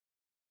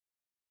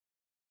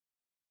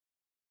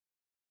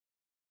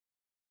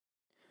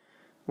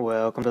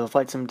Welcome to the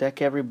Flight Sim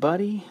Deck,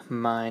 everybody.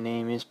 My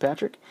name is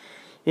Patrick,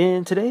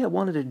 and today I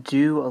wanted to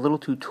do a little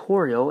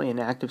tutorial in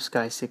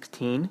ActiveSky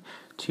 16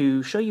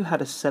 to show you how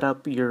to set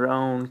up your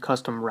own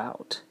custom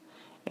route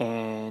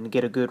and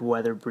get a good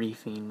weather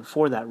briefing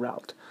for that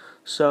route.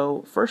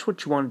 So first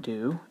what you want to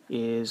do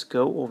is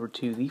go over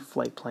to the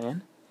flight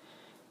plan,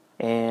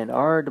 and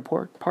our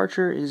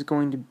departure is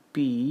going to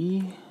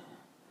be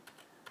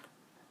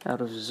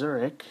out of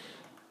Zurich.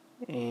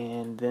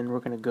 And then we're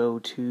going to go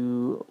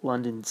to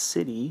London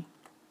City.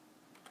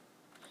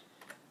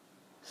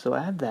 So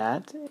add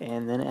that,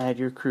 and then add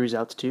your cruise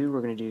altitude. We're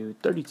going to do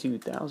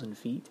 32,000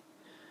 feet.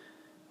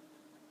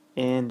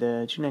 And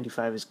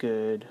 295 is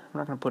good. We're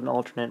not going to put an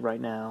alternate right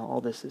now.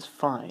 All this is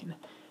fine.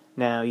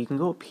 Now you can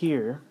go up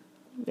here,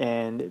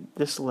 and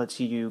this lets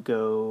you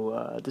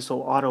go, this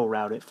will auto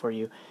route it for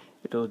you.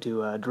 It'll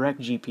do a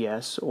direct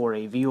GPS or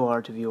a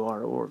VOR to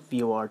VOR or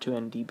VOR to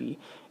NDB.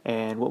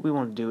 And what we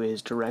want to do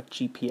is direct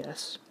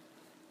GPS.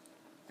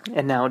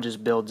 And now it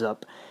just builds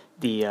up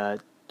the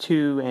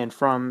to and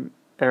from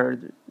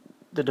the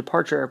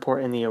departure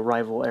airport and the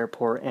arrival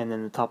airport, and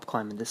then the top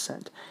climb and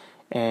descent.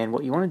 And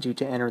what you want to do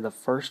to enter the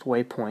first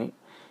waypoint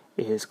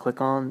is click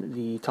on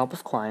the top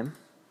of climb,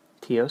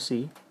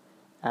 TOC,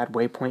 add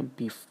waypoint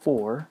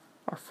before.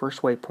 Our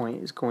first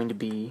waypoint is going to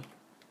be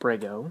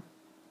Brego,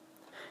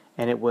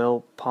 and it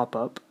will pop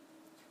up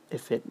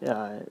if it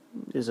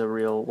is a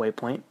real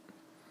waypoint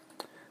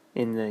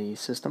in the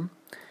system.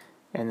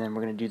 And then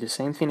we're going to do the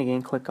same thing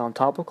again. Click on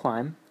top of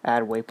climb,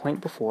 add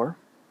waypoint before.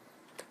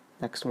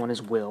 Next one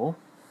is will.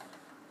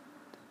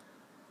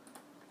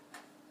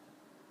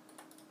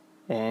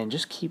 And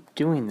just keep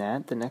doing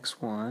that. The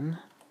next one.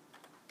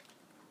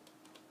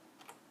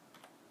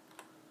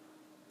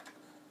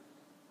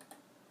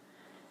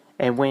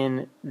 And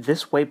when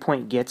this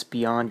waypoint gets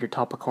beyond your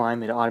top of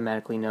climb, it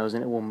automatically knows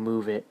and it will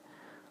move it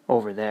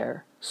over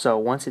there. So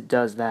once it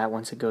does that,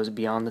 once it goes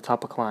beyond the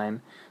top of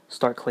climb,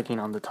 start clicking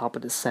on the top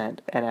of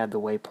descent and add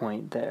the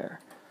waypoint there.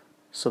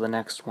 So the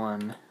next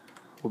one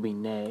will be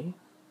nay.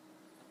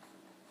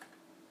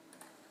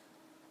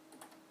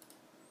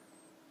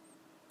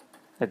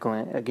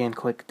 Again,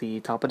 click the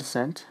top of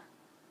descent.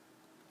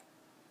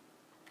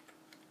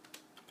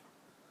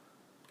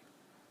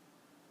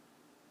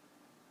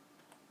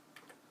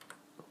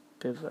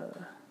 We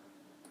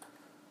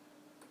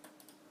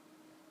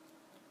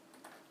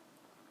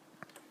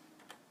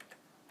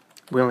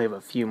only have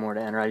a few more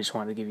to enter. I just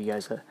wanted to give you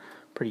guys a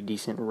pretty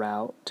decent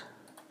route.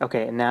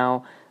 Okay, and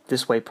now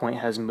this waypoint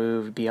has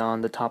moved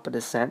beyond the top of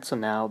descent, so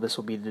now this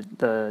will be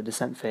the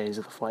descent phase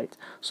of the flight.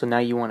 So now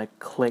you want to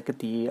click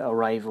the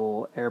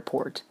arrival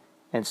airport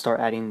and start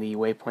adding the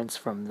waypoints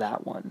from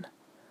that one.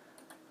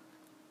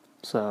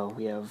 So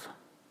we have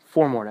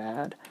 4 more to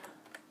add.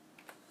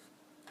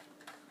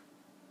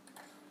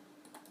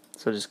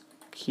 So just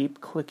keep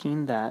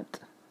clicking that.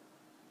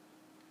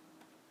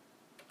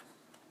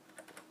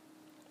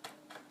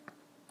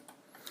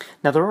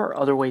 Now there are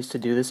other ways to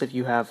do this. If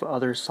you have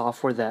other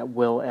software that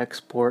will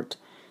export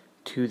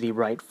to the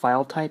right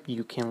file type,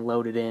 you can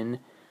load it in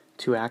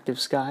to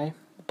ActiveSky.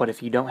 But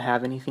if you don't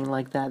have anything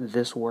like that,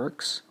 this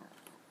works.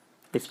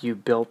 If you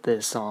built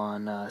this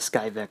on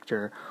Sky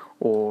Vector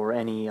or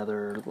any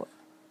other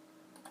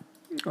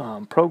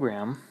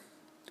program,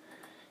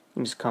 you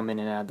can just come in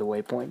and add the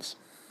waypoints.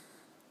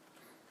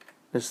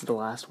 This is the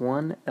last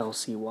one,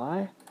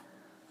 LCY.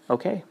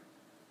 Okay,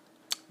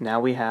 now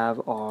we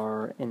have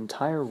our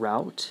entire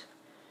route.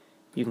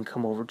 You can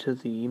come over to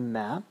the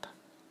map,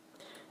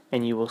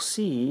 and you will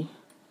see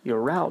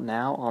your route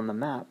now on the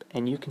map,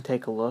 and you can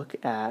take a look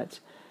at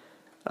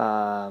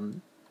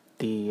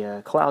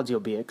the clouds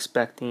you'll be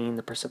expecting,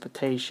 the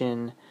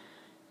precipitation.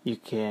 You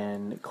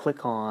can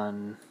click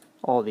on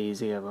all these.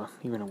 You have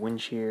even a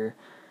wind shear.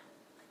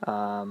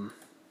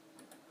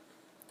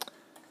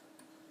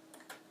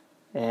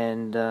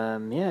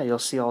 Yeah, you'll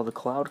see all the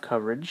cloud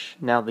coverage.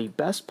 Now the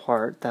best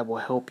part that will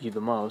help you the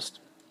most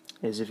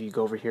is if you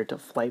go over here to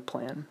flight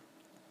plan.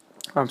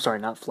 I'm sorry,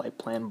 not flight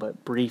plan,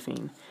 but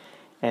briefing.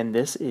 And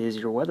this is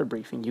your weather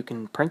briefing. You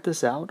can print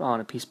this out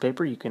on a piece of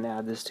paper. You can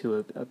add this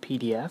to a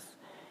PDF.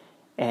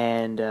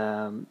 And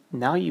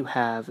now you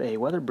have a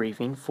weather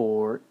briefing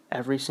for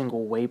every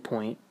single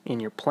waypoint in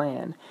your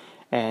plan.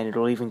 And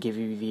it'll even give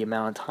you the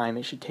amount of time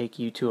it should take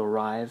you to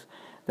arrive.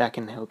 That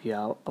can help you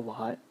out a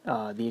lot.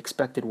 The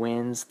expected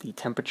winds, the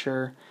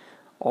temperature,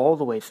 all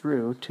the way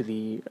through to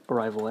the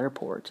arrival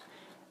airport.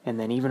 And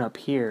then even up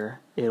here,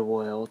 it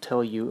will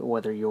tell you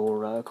whether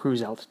your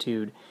cruise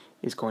altitude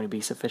is going to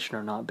be sufficient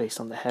or not based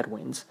on the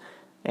headwinds.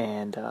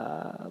 And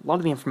a lot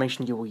of the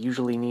information you will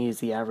usually need is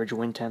the average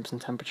wind temps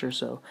and temperature,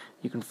 so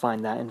you can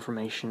find that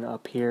information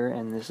up here,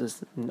 and this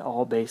is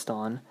all based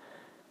on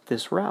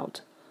this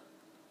route.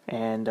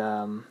 And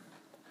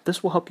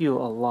this will help you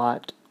a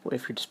lot,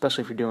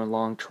 especially if you're doing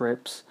long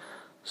trips.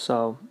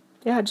 So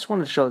yeah, I just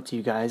wanted to show it to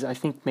you guys. I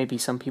think maybe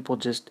some people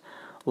just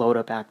load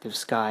up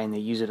ActiveSky and they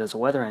use it as a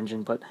weather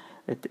engine, but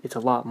it's a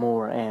lot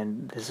more,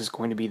 and this is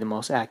going to be the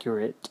most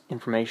accurate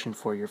information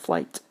for your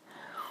flight.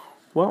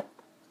 Well,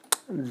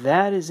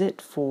 that is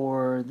it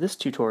for this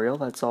tutorial.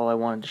 That's all I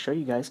wanted to show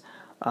you guys.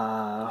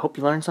 Hope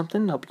you learned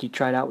something. Hope you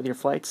try it out with your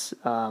flights.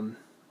 A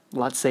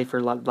lot safer,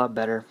 a lot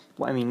better.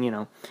 I mean, you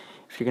know,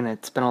 if you're going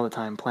to spend all the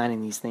time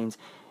planning these things,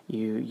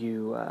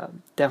 you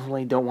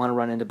definitely don't want to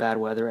run into bad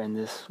weather, and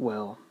this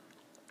will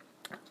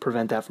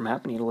prevent that from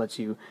happening. It lets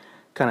you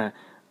kind of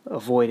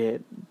avoid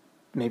it.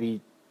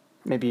 Maybe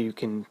you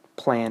can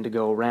plan to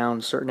go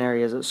around certain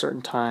areas at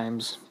certain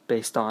times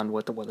based on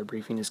what the weather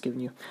briefing is giving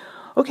you.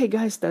 Okay,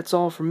 guys, that's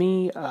all for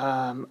me.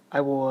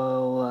 I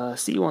will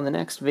see you on the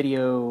next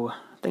video.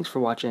 Thanks for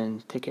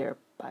watching. Take care.